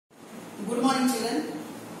Good morning, children.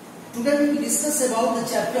 Today we will discuss about the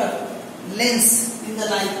chapter lens in the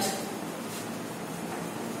light.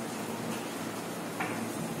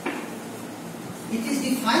 It is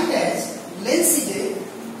defined as lens is a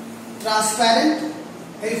transparent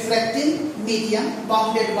refracting medium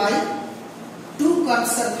bounded by two curved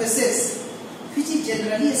surfaces which is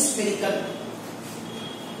generally spherical.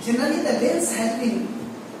 Generally the lens has been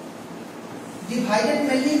divided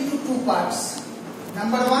mainly into two parts.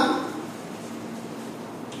 Number one,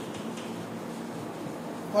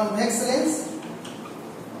 convex lens,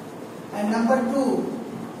 and number two,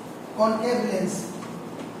 concave lens.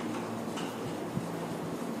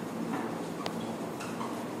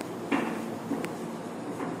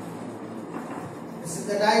 This is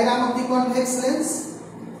the diagram of the convex lens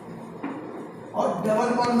or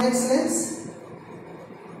double convex lens.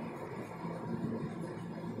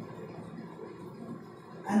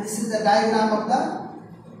 And this is the diagram of the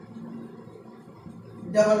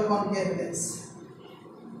double concave lens.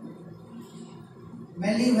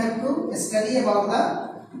 Mainly you have to study about the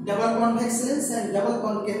double convex lens and double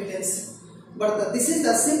concave lens. But this is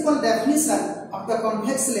the simple definition of the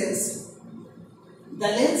convex lens. The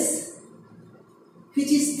lens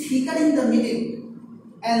which is thicker in the middle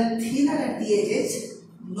and thinner at the edges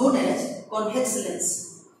known as convex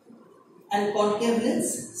lens. And concave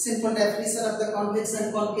lens, simple definition of the convex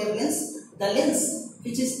and concave lens, the lens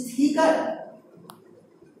which is thinner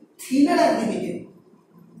at the middle.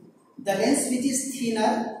 The lens which is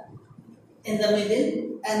thinner in the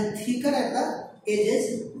middle and thicker at the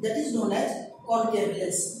edges, that is known as concave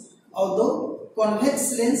lens. Although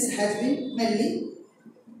convex lens has been mainly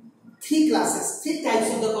three classes, three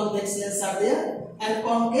types of the convex lens are there, and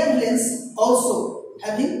concave lens also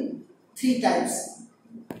having three types.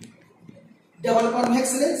 Double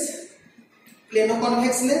convex lens, plano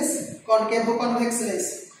convex lens, concave convex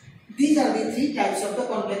lens. These are the three types of the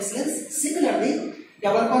convex lens. Similarly,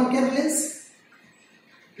 double concave lens,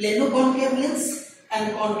 plano concave lens,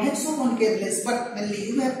 and convexo concave lens. But mainly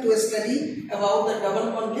you have to study about the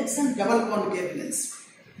double convex and double concave lens.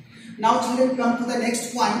 Now children, come to the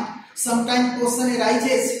next point. Sometimes question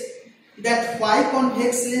arises that why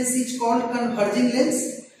convex lens is called converging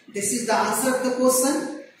lens. This is the answer of the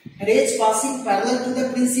question. Rays passing parallel to the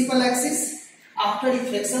principal axis after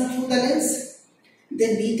reflection through the lens,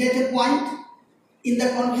 they meet at a point in the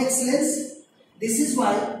convex lens. This is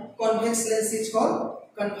why convex lens is called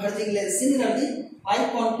converging lens. Similarly, why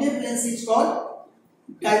concave lens is called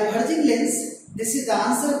diverging lens. This is the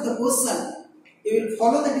answer of the question. You will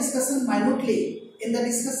follow the discussion minutely. In the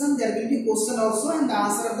discussion, there will be question also and the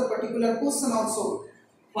answer of the particular question also.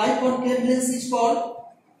 Why concave lens is called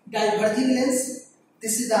diverging lens?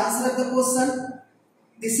 This is the answer of the question.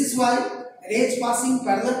 This is why rays passing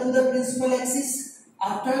parallel to the principal axis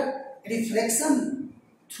after reflection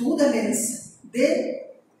through the lens, they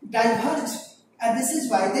diverge, and this is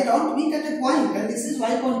why they don't meet at a point, and this is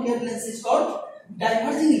why concave lens is called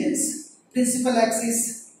diverging lens. Principal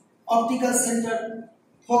axis, optical center,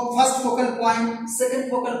 first focal point, second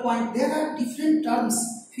focal point, there are different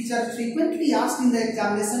terms which are frequently asked in the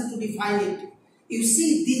examination to define it. You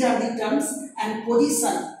see, these are the terms and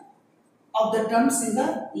position of the terms in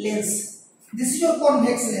the lens. This is your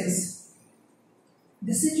convex lens.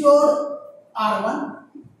 This is your R1.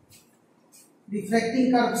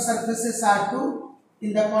 Refracting curved surfaces R2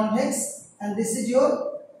 in the convex, and this is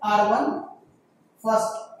your R1 first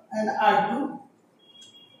and R2.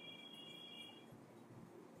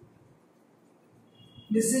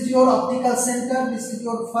 This is your optical center. This is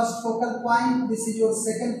your first focal point. This is your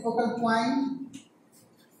second focal point.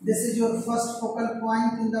 This is your first focal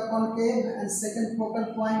point in the concave and second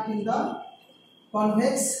focal point in the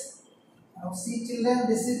convex. Now see children,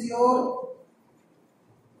 this is your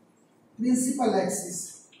principal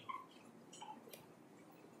axis.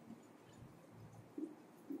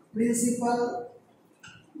 Principal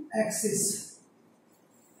axis.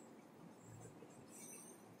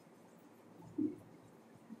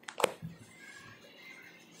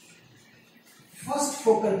 First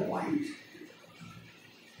focal point.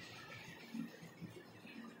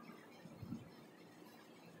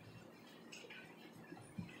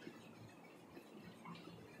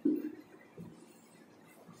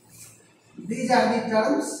 These are the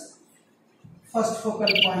terms. First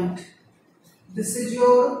focal point. This is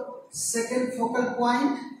your second focal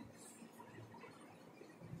point.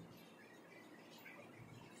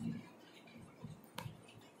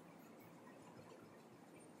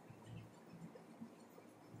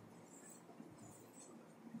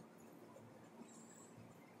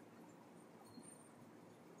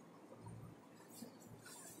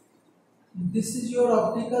 This is your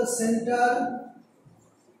optical center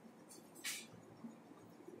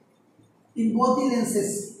in both the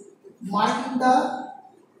lenses, marking the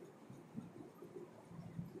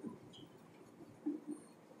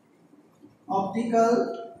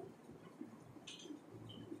optical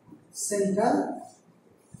center.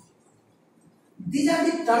 These are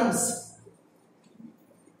the terms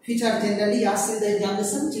which are generally asked in the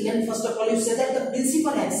examination. Children, first of all, you say that the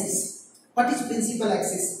principal axis. What is principal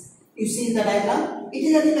axis? You see in the diagram, it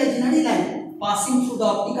is an imaginary line passing through the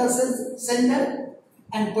optical center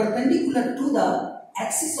and perpendicular to the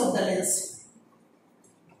axis of the lens.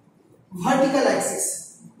 Vertical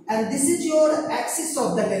axis. And this is your axis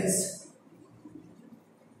of the lens.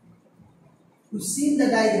 You see in the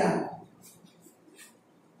diagram,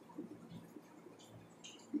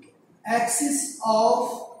 axis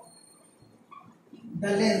of the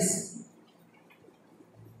lens,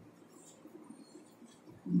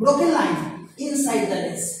 broken line inside the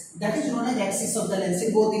lens, that is known as axis of the lens.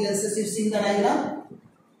 In both the lenses you see in the diagram,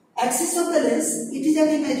 axis of the lens, it is an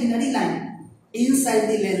imaginary line inside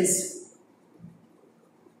the lens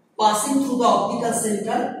passing through the optical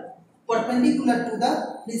center perpendicular to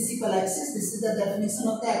the principal axis. This is the definition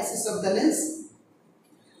of the axis of the lens.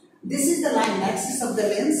 This is the line, axis of the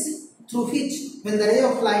lens, through which when the ray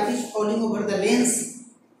of light is falling over the lens,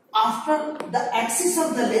 after the axis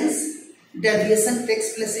of the lens, deviation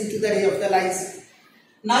takes place into the ray of the light.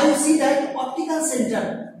 Now you see that optical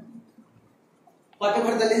center,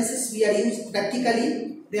 whatever the lenses we are using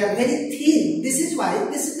practically, they are very thin. This is why,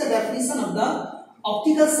 this is the definition of the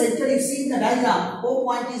optical center. You see in the diagram, O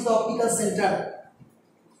point is the optical center.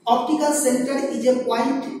 Optical center is a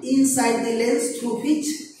point inside the lens through which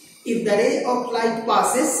if the ray of light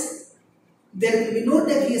passes, there will be no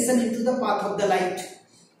deviation into the path of the light.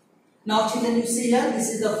 Now children, you see here, this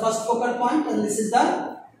is the first focal point and this is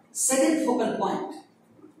the second focal point.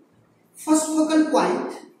 First focal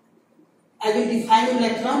point, I will define you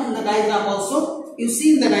later on in the diagram also. You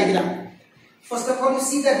see in the diagram. First of all, you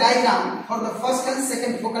see the diagram for the first and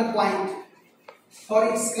second focal point.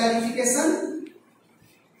 For its clarification,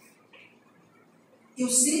 you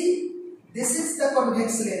see this is the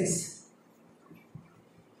convex lens.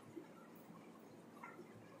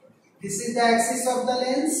 This is the axis of the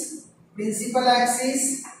lens, principal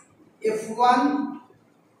axis F1,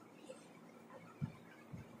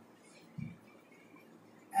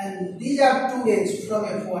 and these are two rays from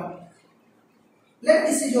F1. Let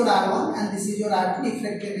this is your R1 and this is your R2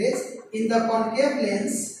 reflected rays. In the concave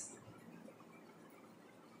lens,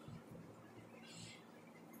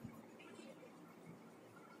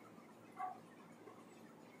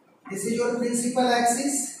 this is your principal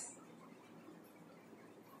axis.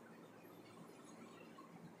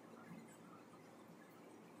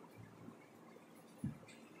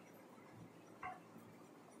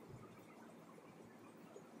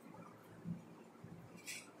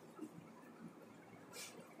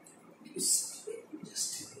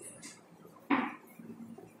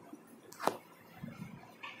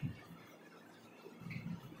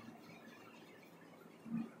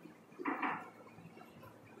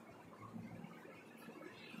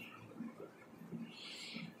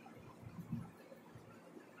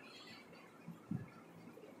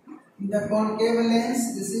 The concave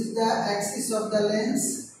lens, this is the axis of the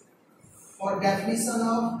lens. For definition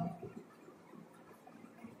of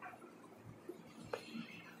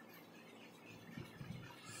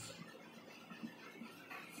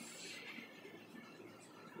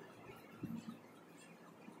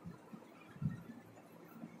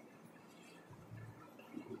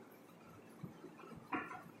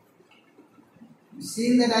see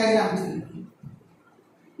in the diagram.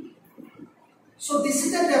 So this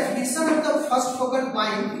is the definition of the first focal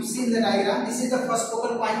point. You see in the diagram, this is the first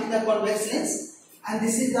focal point in the convex lens and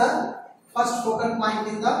this is the first focal point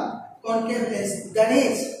in the concave lens. The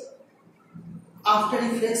rays after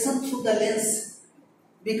reflection through the lens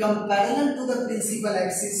become parallel to the principal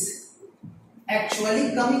axis,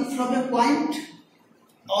 actually coming from a point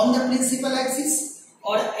on the principal axis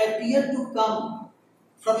or appear to come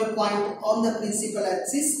from a point on the principal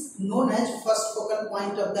axis known as first focal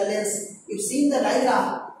point of the lens. You see in the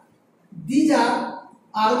diagram, these are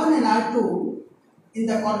R1 and R2 in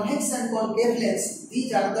the convex and concave lens.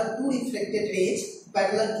 These are the two reflected rays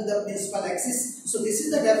parallel to the principal axis. So this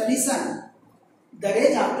is the definition. The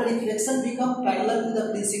rays after reflection become parallel to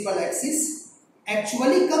the principal axis,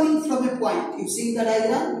 actually coming from a point. You see in the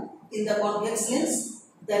diagram, in the convex lens,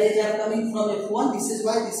 the rays are coming from F1. This is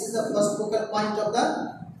why this is the first focal point of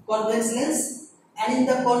the convex lens. And in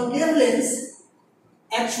the concave lens,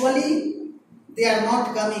 actually they are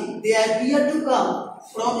not coming. They appear to come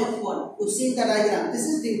from F1. You see the diagram. This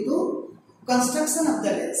is due to construction of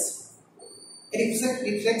the lens.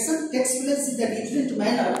 Reflection takes place in a different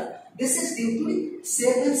manner. This is due to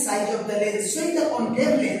shape and size of the lens. So in the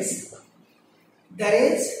concave lens, the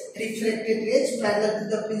rays, reflected rays parallel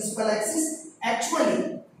to the principal axis,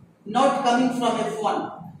 actually not coming from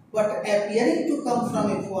F1 but appearing to come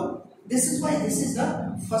from F1. This is why this is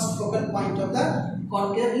the first focal point of the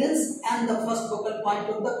concave lens and the first focal point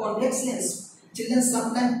of the convex lens. Children,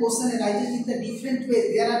 sometimes question arises in a different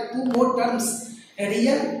way. There are two more terms,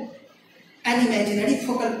 real and imaginary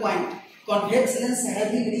focal point. Convex lens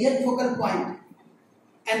having real focal point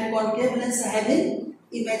and concave lens having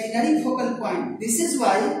imaginary focal point. This is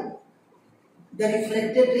why the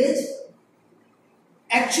reflected rays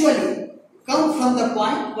actually come from the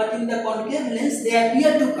point, but in the concave lens they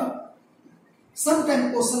appear to come.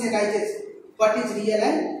 Sometimes question arises, what is real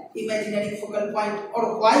and imaginary focal point,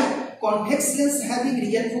 or why convex lens having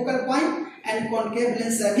real focal point and concave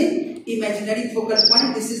lens having imaginary focal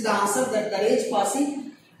point? This is the answer, that the rays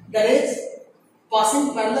passing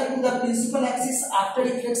parallel to the principal axis after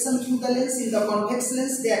reflection through the lens. In the convex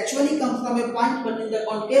lens they actually come from a point, but in the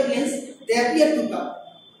concave lens they appear to come.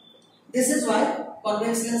 This is why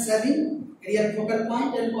convex lens having real focal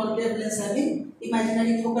point and concave lens having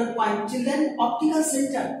imaginary focal point. Children, optical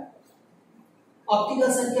center.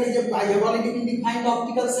 Optical center is I have already been defined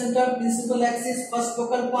optical center, principal axis, first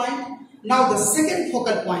focal point. Now the second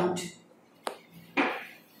focal point.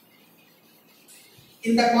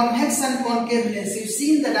 In the convex and concave lens, you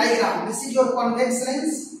see in the diagram, this is your convex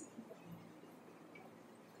lens.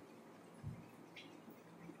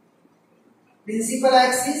 Principal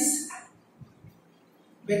axis.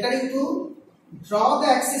 Better to draw the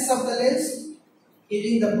axis of the lens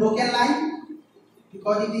using the broken line,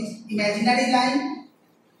 because it is imaginary line,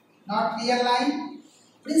 not real line.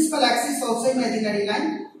 Principal axis also imaginary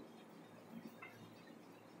line.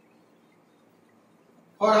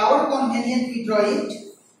 For our convenience we draw it.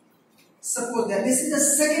 Suppose that this is the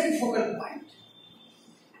second focal point.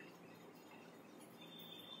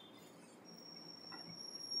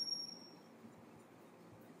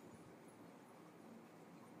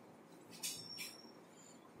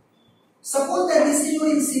 Suppose that this is your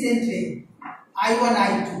incident ray, I1,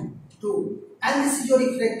 I2, 2, and this is your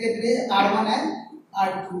reflected ray, R1 and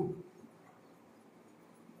R2.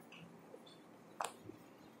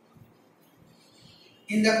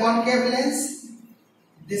 In the concave lens,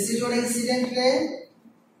 this is your incident ray.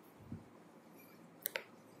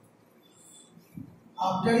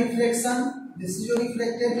 After reflection, this is your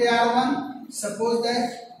reflected ray R1. Suppose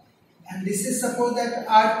that, and this is suppose that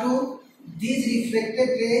R2. These reflected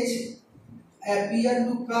rays appear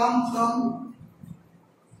to come from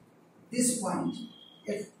this point,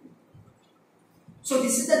 F2. So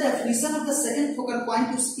this is the definition of the second focal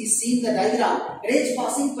point. You see in the diagram, rays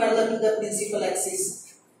passing parallel to the principal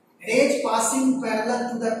axis. Rays passing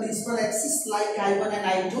parallel to the principal axis like I1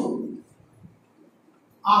 and I2.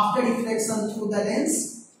 After reflection through the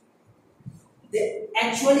lens, they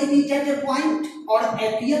actually meet at a point or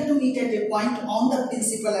appear to meet at a point on the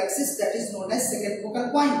principal axis, that is known as second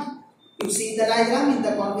focal point. You see the diagram in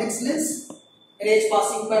the convex lens, rays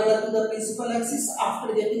passing parallel to the principal axis.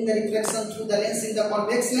 After getting the reflection through the lens in the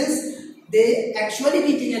convex lens, they actually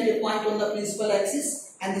meeting at a point on the principal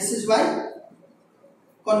axis, and this is why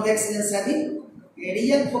convex lens having a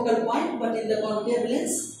real focal point, but in the concave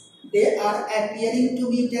lens they are appearing to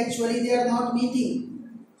meet. Actually they are not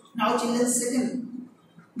meeting. Now children, second,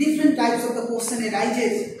 different types of the question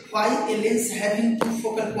arises. Why a lens having two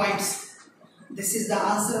focal points? This is the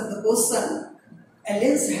answer of the question. A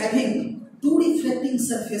lens having two reflecting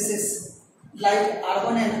surfaces like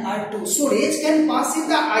R1 and R2. So rays can pass in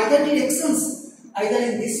the either directions,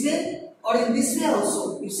 either in this way or in this way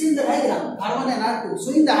also. You see in the diagram, R1 and R2.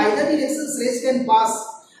 So in the either directions rays can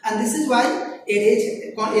pass, and this is why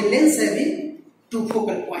a lens having two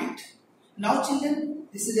focal point. Now children,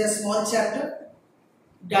 this is a small chapter.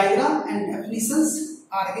 Diagram and definitions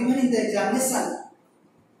are given in the examination.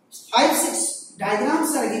 5-6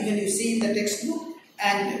 diagrams are given, you see in the textbook,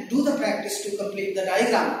 and do the practice to complete the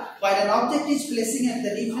diagram. While an object is placing at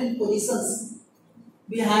the different positions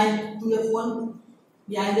behind F1,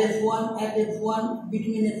 behind F1, at F1,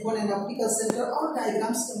 between F1 and optical center, all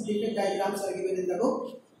diagrams, completed diagrams are given in the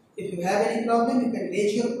book. If you have any problem, you can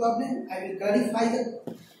raise your problem. I will clarify the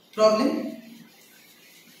problem.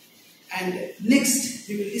 And next,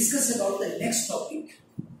 we will discuss about the next topic.